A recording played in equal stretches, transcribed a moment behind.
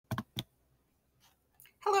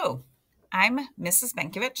Hello, I'm Mrs.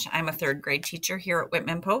 Benkovich. I'm a third grade teacher here at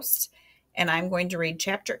Whitman Post, and I'm going to read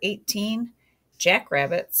Chapter 18,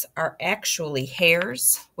 Jackrabbits Are Actually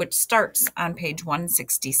Hares, which starts on page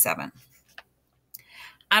 167.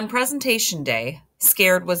 On presentation day,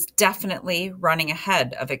 Scared was definitely running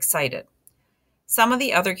ahead of Excited. Some of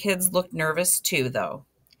the other kids looked nervous too, though.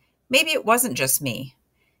 Maybe it wasn't just me.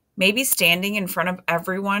 Maybe standing in front of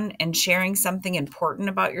everyone and sharing something important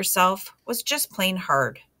about yourself was just plain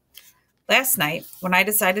hard. Last night, when I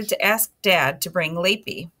decided to ask Dad to bring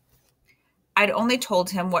Lapey, I'd only told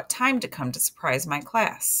him what time to come to surprise my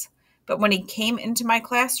class. But when he came into my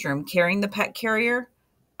classroom carrying the pet carrier,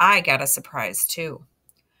 I got a surprise too.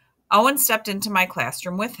 Owen stepped into my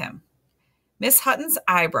classroom with him. Miss Hutton's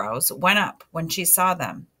eyebrows went up when she saw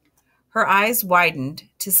them. Her eyes widened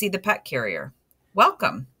to see the pet carrier.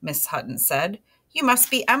 "Welcome," Miss Hutton said. "You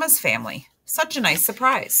must be Emma's family. Such a nice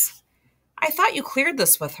surprise." "I thought you cleared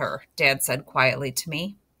this with her," Dad said quietly to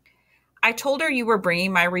me. "I told her you were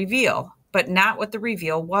bringing my reveal, but not what the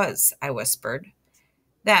reveal was," I whispered.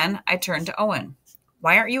 Then I turned to Owen.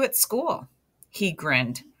 "Why aren't you at school?" He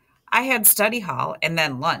grinned. "I had study hall and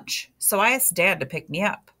then lunch, so I asked Dad to pick me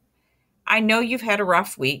up. I know you've had a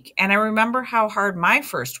rough week, and I remember how hard my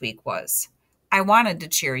first week was. I wanted to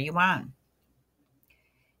cheer you on."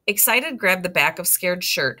 Excited grabbed the back of Scared's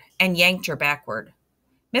shirt and yanked her backward.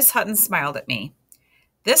 Miss Hutton smiled at me.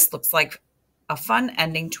 "This looks like a fun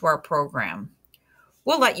ending to our program.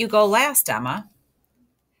 We'll let you go last, Emma."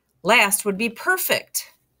 "Last would be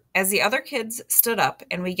perfect." As the other kids stood up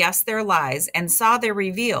and we guessed their lies and saw their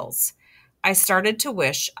reveals, I started to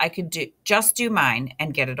wish I could just do mine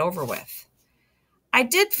and get it over with. I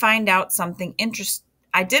did find out some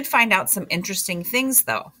interesting things,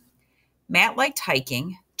 though. Matt liked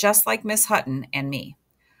hiking, just like Miss Hutton and me.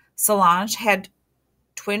 Solange had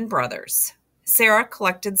twin brothers. Sarah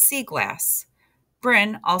collected sea glass.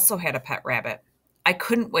 Bryn also had a pet rabbit. I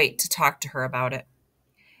couldn't wait to talk to her about it.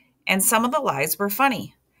 And some of the lies were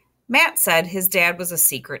funny. Matt said his dad was a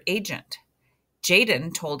secret agent.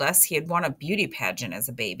 Jaden told us he had won a beauty pageant as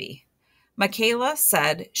a baby. Michaela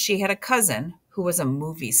said she had a cousin who was a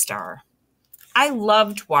movie star. I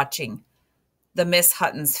loved watching the Miss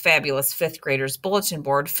Hutton's fabulous fifth graders bulletin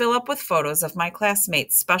board fill up with photos of my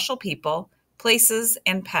classmates' special people, places,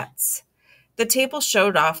 and pets. The table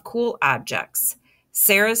showed off cool objects: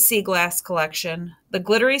 Sarah's sea glass collection, the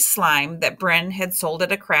glittery slime that Bryn had sold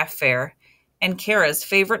at a craft fair, and Kara's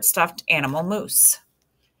favorite stuffed animal moose.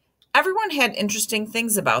 Everyone had interesting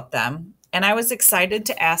things about them, and I was excited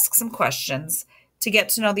to ask some questions to get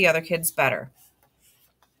to know the other kids better.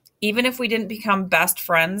 Even if we didn't become best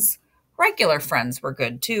friends, regular friends were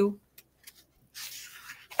good too.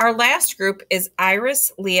 "Our last group is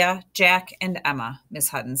Iris, Leah, Jack, and Emma," Miss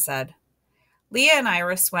Hutton said. Leah and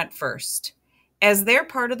Iris went first. As their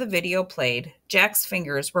part of the video played, Jack's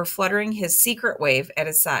fingers were fluttering his secret wave at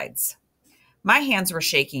his sides. My hands were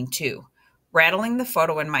shaking too, rattling the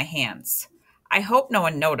photo in my hands. I hope no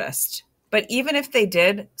one noticed, but even if they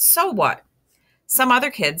did, so what? Some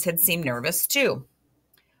other kids had seemed nervous too.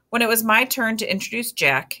 When it was my turn to introduce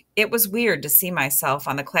Jack, it was weird to see myself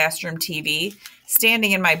on the classroom TV,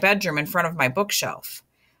 standing in my bedroom in front of my bookshelf.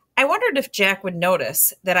 I wondered if Jack would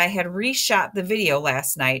notice that I had reshot the video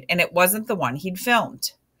last night and it wasn't the one he'd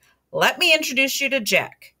filmed. "Let me introduce you to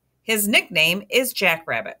Jack. His nickname is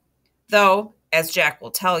Jackrabbit. Though, as Jack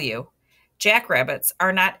will tell you, jackrabbits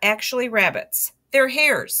are not actually rabbits. They're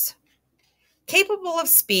hares." "Capable of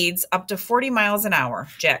speeds up to 40 miles an hour,"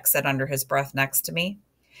 Jack said under his breath next to me.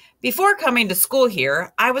 "Before coming to school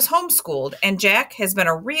here, I was homeschooled, and Jack has been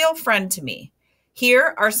a real friend to me.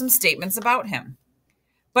 Here are some statements about him.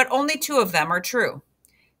 But only two of them are true.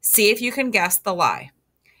 See if you can guess the lie.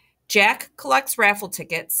 Jack collects raffle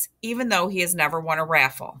tickets, even though he has never won a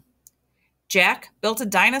raffle. Jack built a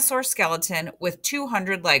dinosaur skeleton with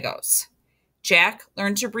 200 Legos. Jack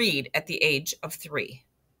learned to read at the age of 3.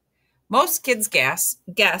 Most kids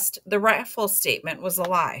guessed the raffle statement was a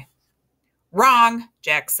lie. "Wrong,"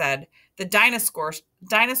 Jack said. The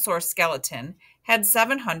dinosaur skeleton had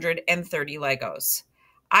 730 Legos.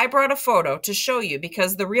 I brought a photo to show you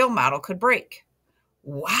because the real model could break."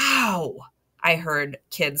 "Wow," I heard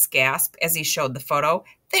kids gasp as he showed the photo.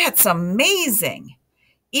 "That's amazing."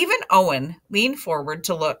 Even Owen leaned forward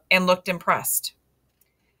to look and looked impressed.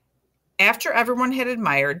 After everyone had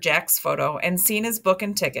admired Jack's photo and seen his book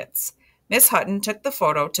and tickets, Miss Hutton took the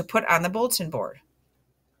photo to put on the bulletin board.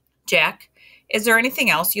 "Jack, is there anything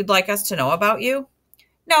else you'd like us to know about you?"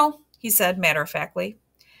 "No," he said matter-of-factly.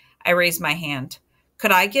 I raised my hand.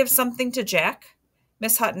 "Could I give something to Jack?"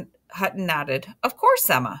 Miss Hutton nodded. "Of course,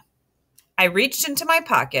 Emma." I reached into my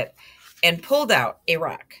pocket and pulled out a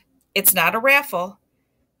rock. It's not a raffle,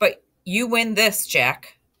 but you win this,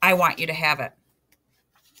 Jack. I want you to have it.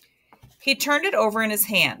 He turned it over in his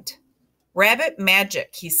hand. Rabbit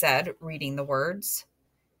magic, he said, reading the words.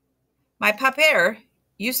 My papa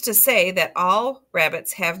used to say that all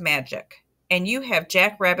rabbits have magic, and you have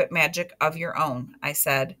Jack Rabbit magic of your own, I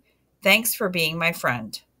said. Thanks for being my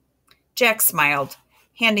friend. Jack smiled,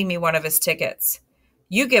 handing me one of his tickets.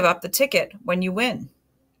 You give up the ticket when you win.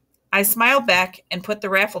 I smiled back and put the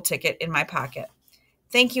raffle ticket in my pocket.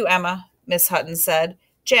 Thank you, Emma, Miss Hutton said.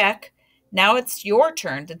 Jack, now it's your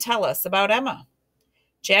turn to tell us about Emma.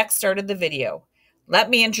 Jack started the video. Let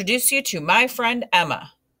me introduce you to my friend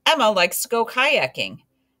Emma. Emma likes to go kayaking.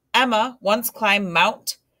 Emma once climbed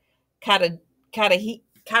Mount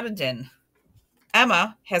Katahdin.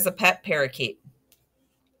 Emma has a pet parakeet.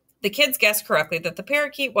 The kids guessed correctly that the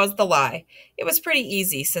parakeet was the lie. It was pretty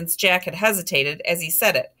easy since Jack had hesitated as he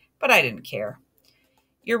said it, but I didn't care.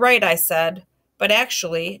 You're right, I said, but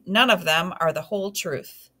actually none of them are the whole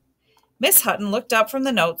truth. Miss Hutton looked up from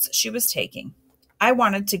the notes she was taking. I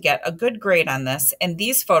wanted to get a good grade on this, and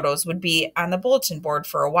these photos would be on the bulletin board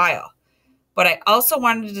for a while. But I also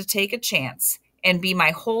wanted to take a chance and be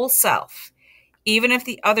my whole self, even if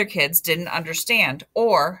the other kids didn't understand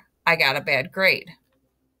or I got a bad grade.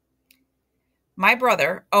 My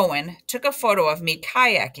brother, Owen, took a photo of me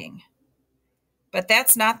kayaking, but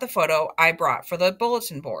that's not the photo I brought for the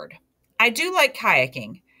bulletin board. I do like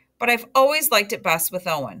kayaking, but I've always liked it best with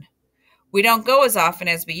Owen. We don't go as often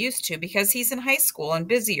as we used to because he's in high school and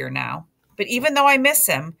busier now, but even though I miss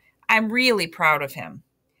him, I'm really proud of him.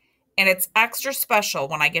 And it's extra special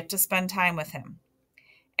when I get to spend time with him.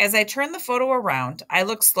 As I turned the photo around, I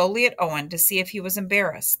looked slowly at Owen to see if he was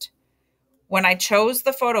embarrassed. When I chose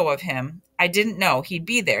the photo of him, I didn't know he'd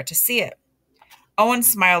be there to see it. Owen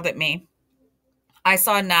smiled at me. I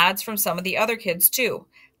saw nods from some of the other kids too,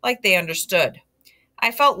 like they understood.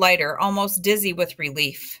 I felt lighter, almost dizzy with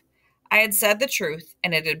relief. I had said the truth,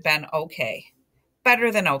 and it had been okay.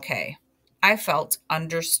 Better than okay. I felt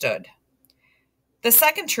understood. The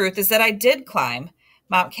second truth is that I did climb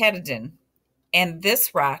Mount Katahdin, and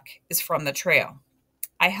this rock is from the trail.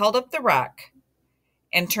 I held up the rock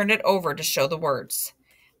and turned it over to show the words.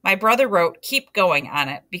 My brother wrote, keep going on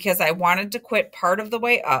it because I wanted to quit part of the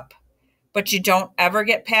way up, but you don't ever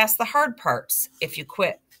get past the hard parts if you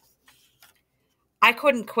quit. I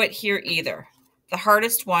couldn't quit here either. The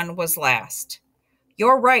hardest one was last.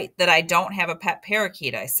 You're right that I don't have a pet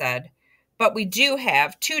parakeet, I said, but we do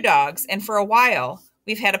have 2 dogs, and for a while,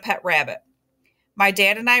 we've had a pet rabbit. My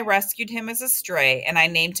dad and I rescued him as a stray, and I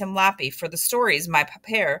named him Lappy for the stories my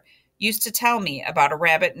papa used to tell me about a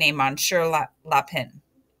rabbit named Monsieur Lapin.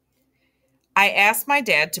 I asked my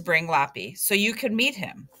dad to bring Lappy so you could meet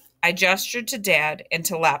him. I gestured to Dad and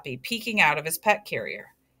to Lappy peeking out of his pet carrier.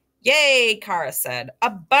 Yay, Kara said. A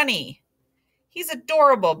bunny. He's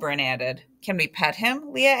adorable, Bryn added. Can we pet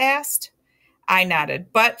him? Leah asked. I nodded.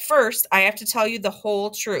 But first, I have to tell you the whole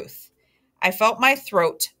truth. I felt my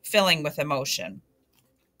throat filling with emotion.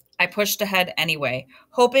 I pushed ahead anyway,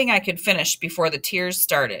 hoping I could finish before the tears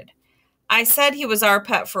started. I said he was our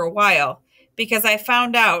pet for a while because I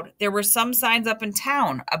found out there were some signs up in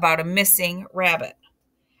town about a missing rabbit.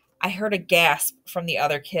 I heard a gasp from the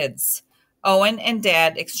other kids. Owen and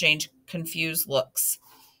Dad exchanged confused looks.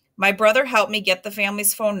 My brother helped me get the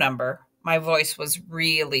family's phone number. My voice was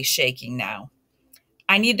really shaking now.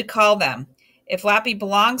 I need to call them. If Lappy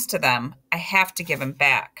belongs to them, I have to give him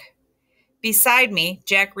back. Beside me,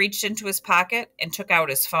 Jack reached into his pocket and took out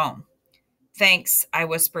his phone. Thanks, I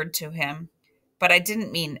whispered to him, but I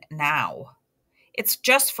didn't mean now. It's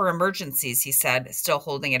just for emergencies, he said, still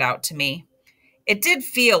holding it out to me. It did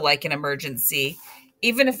feel like an emergency,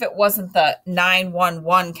 even if it wasn't the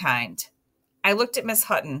 911 kind. I looked at Miss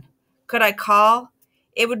Hutton. Could I call?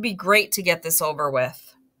 It would be great to get this over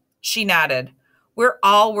with. She nodded. We're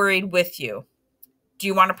all worried with you. Do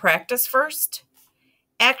you want to practice first?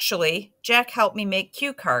 Actually, Jack helped me make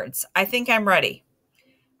cue cards. I think I'm ready.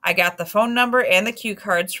 I got the phone number and the cue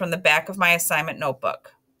cards from the back of my assignment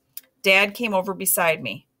notebook. Dad came over beside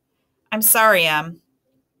me. I'm sorry, Em.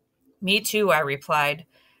 Me too, I replied.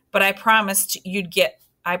 But I promised you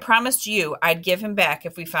I'd give him back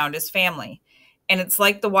if we found his family. And it's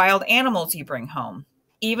like the wild animals you bring home.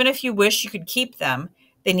 Even if you wish you could keep them,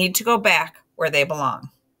 they need to go back where they belong.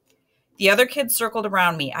 The other kids circled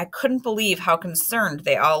around me. I couldn't believe how concerned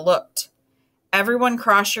they all looked. Everyone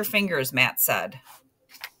cross your fingers, Matt said.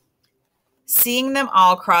 Seeing them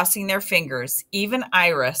all crossing their fingers, even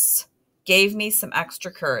Iris, gave me some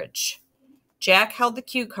extra courage. Jack held the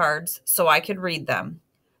cue cards so I could read them.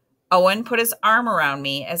 Owen put his arm around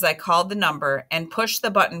me as I called the number and pushed the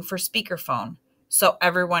button for speakerphone so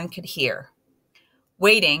everyone could hear.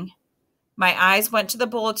 Waiting, my eyes went to the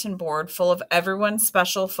bulletin board full of everyone's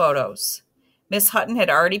special photos. Miss Hutton had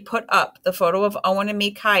already put up the photo of Owen and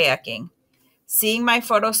me kayaking. Seeing my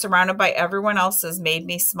photo surrounded by everyone else's made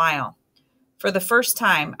me smile. For the first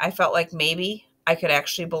time, I felt like maybe I could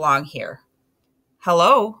actually belong here.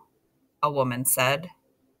 "Hello," a woman said.